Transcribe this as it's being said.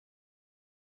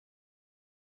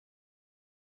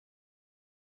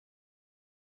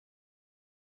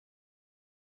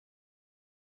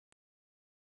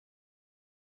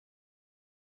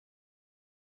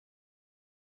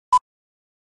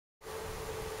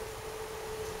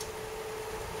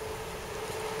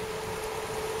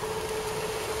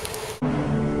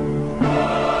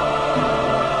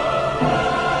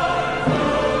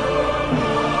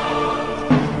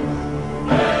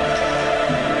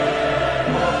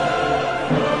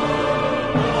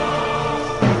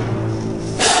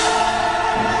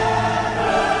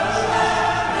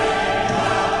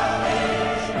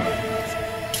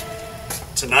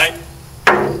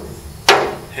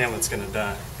gonna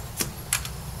die.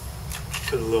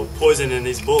 Put a little poison in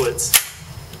these bullets.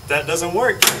 If that doesn't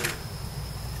work,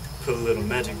 put a little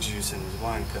magic juice in his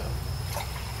wine cup.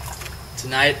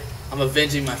 Tonight, I'm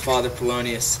avenging my father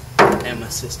Polonius and my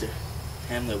sister.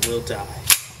 Hamlet will die.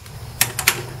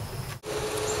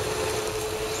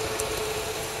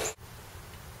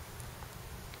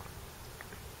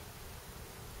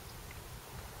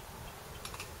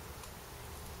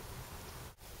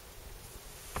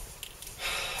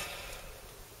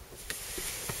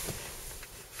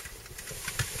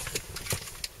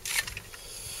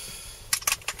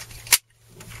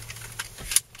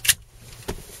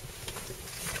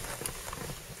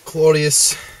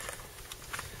 Claudius,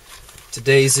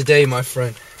 today's the day, my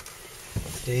friend.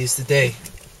 Today's the day.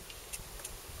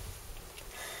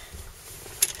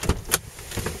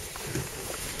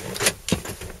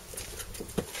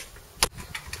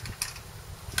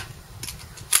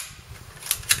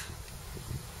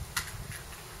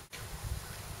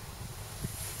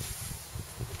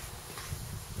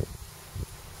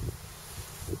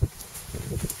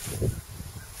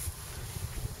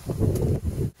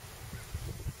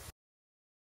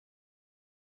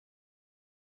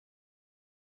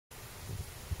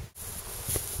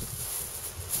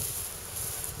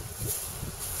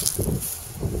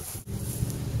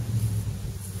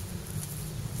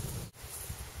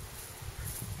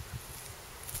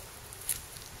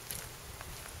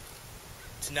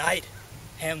 Tonight,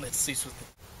 Hamlet sleeps with the...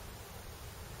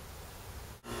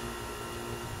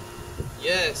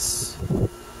 Yes.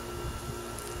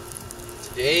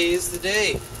 Today is the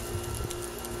day.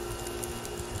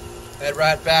 That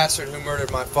rat bastard who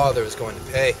murdered my father is going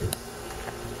to pay.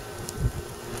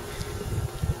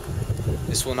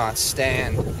 This will not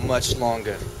stand much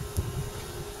longer.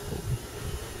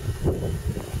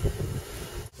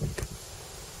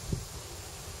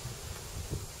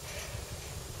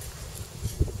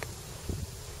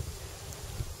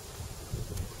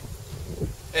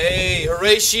 Hey,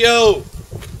 Horatio!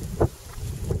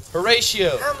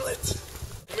 Horatio! Hamlet!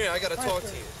 Come here, I gotta talk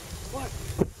to you. What?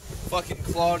 Fucking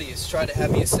Claudius tried to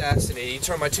have me assassinated. He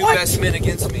turned my two What? best men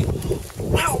against me.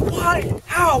 Wow, why?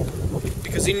 How?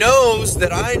 Because he knows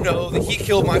that I know that he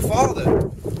killed my father.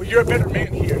 Well, you're a better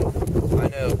man here. I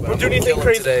know, but Don't I'm do gonna anything kill him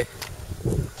crazy. today.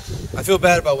 I feel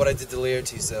bad about what I did to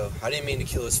Laertes, though. I didn't mean to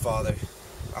kill his father.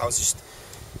 I was just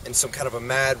in some kind of a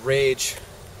mad rage.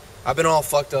 I've been all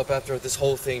fucked up after this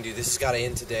whole thing, dude. This has got to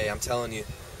end today, I'm telling you.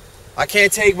 I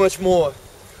can't take much more.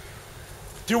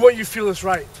 Do what you feel is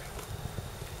right.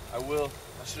 I will.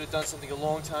 I should have done something a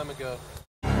long time ago.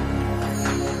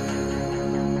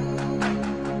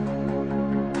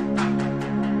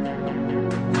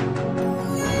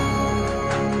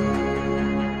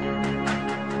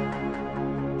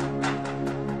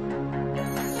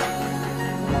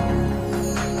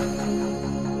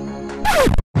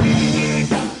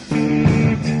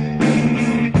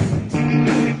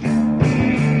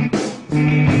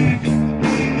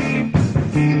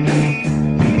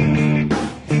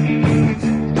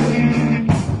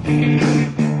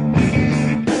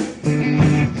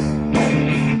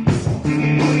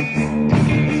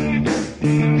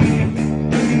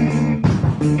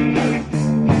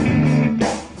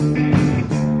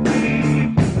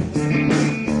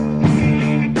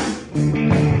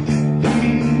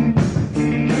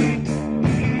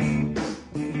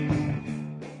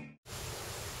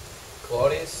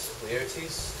 Claudius,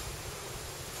 Laertes,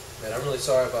 man, I'm really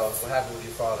sorry about what happened with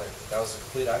your father. That was a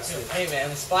complete accident. Hey man,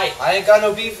 let's fight. I ain't got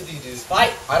no beef with you, dude.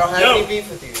 Fight. I don't have Yo. any beef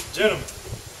with you. Gentlemen,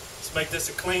 let's make this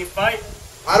a clean fight.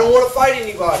 I don't want to fight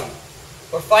anybody.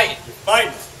 We're fighting. You're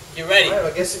fighting. Get ready.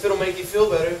 Alright, I guess if it'll make you feel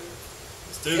better.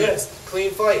 Let's do Yeah, this.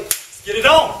 clean fight. Let's get it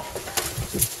on.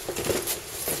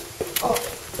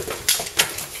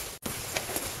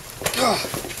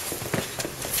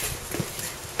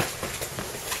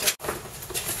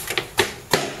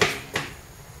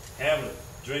 Hamlet,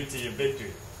 drink to your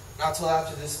victory. Not till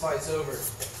after this fight's over.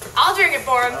 I'll drink it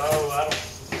for him. Oh, I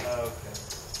don't...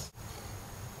 okay.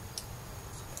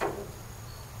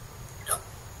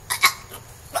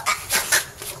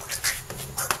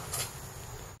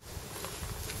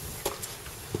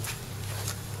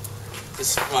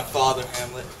 This is for my father,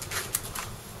 Hamlet.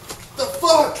 The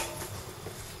fuck?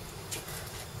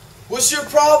 What's your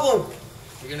problem?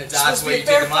 You're gonna It's die supposed for to what be you a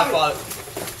fair did to my fight. father.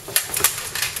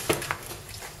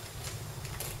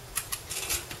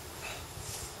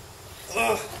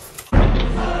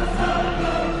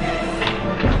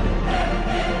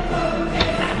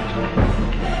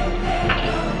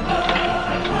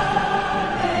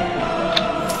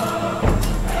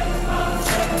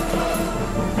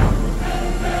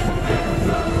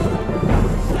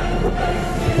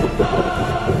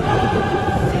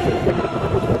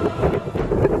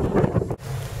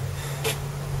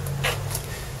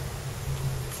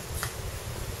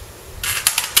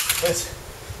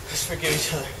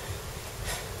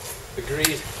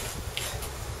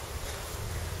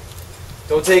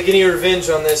 Don't take any revenge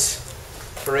on this,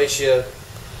 Horatio. It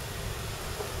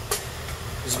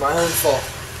was my own fault.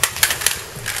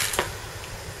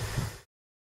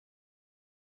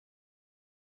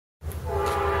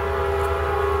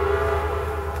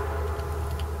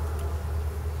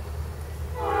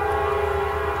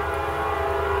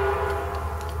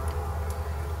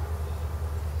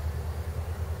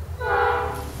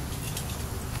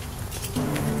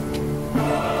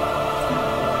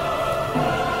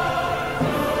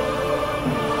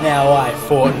 Now I,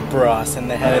 Fortin Brass, am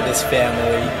the head of this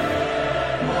family.